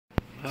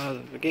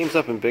The games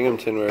up in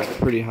Binghamton were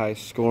pretty high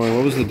scoring.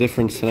 What was the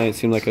difference tonight? It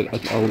seemed like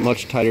a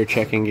much tighter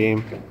checking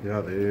game.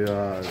 Yeah,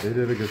 they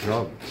did a good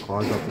job.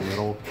 Clogged up the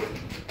middle.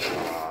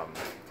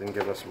 Didn't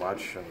give us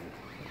much, and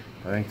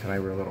I think tonight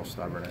we're a little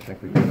stubborn. I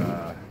think we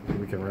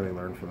can really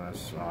learn from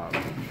this.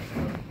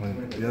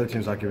 When the other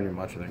team's not giving you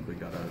much, I think we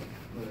got to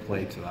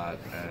play to that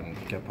and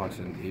get pucks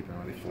in deep and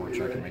really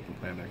forecheck and make them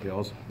play on their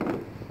heels.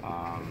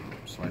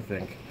 So I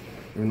think,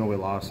 even though we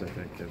lost, I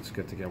think it's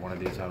good to get one of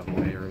these out of the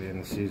way early in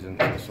the season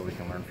so we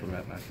can learn from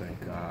it, and I think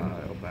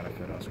it'll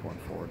benefit us going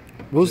forward.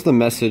 What was the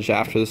message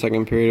after the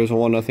second period? It was a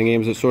 1-0 game.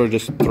 Was it sort of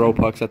just throw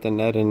pucks at the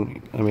net?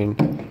 And I mean,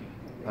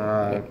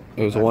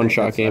 it was a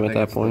one-shot game at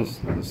that point.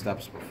 The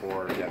steps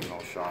before getting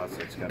those shots,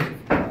 it's getting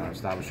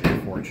establishing a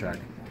forecheck,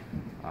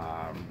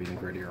 being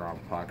grittier on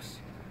pucks,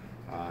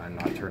 and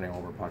not turning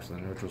over pucks in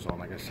the neutral zone.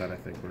 Like I said, I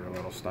think we were a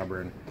little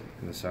stubborn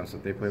in the sense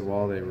that they played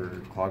well. They were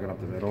clogging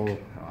up the middle,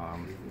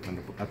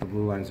 and at the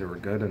blue lines they were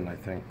good. And I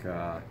think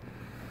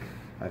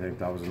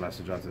that was a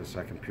message after the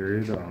second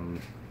period.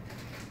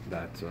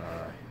 That it's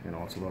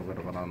a little bit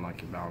of an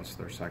unlucky bounce,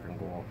 their second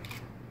goal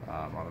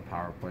on the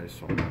power play.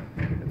 So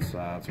it's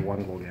a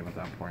one-goal game at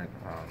that point.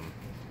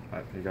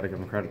 But you got to give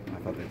them credit. I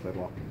thought they played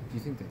well. Do you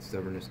think that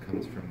stubbornness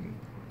comes from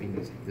being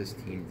this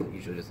team that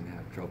usually doesn't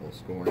have trouble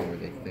scoring, where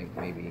they think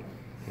maybe,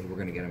 hey, we're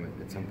going to get them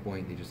at some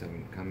point, they just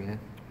haven't come yet?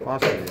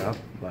 Possibly, yeah.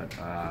 But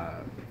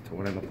to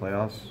win in the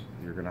playoffs,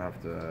 you're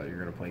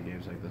gonna play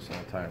games like this all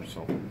the time.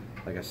 So,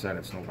 like I said,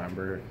 it's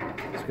November.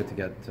 It's good to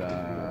get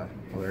a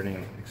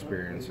learning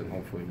experience, and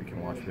hopefully we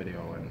can watch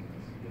video and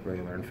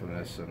really learn from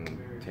this and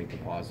take the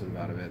positive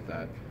out of it.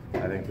 That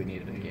I think we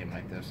needed a game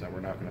like this. That we're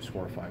not going to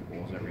score 5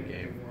 goals every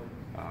game.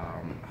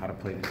 How to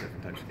play these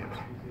different types of games.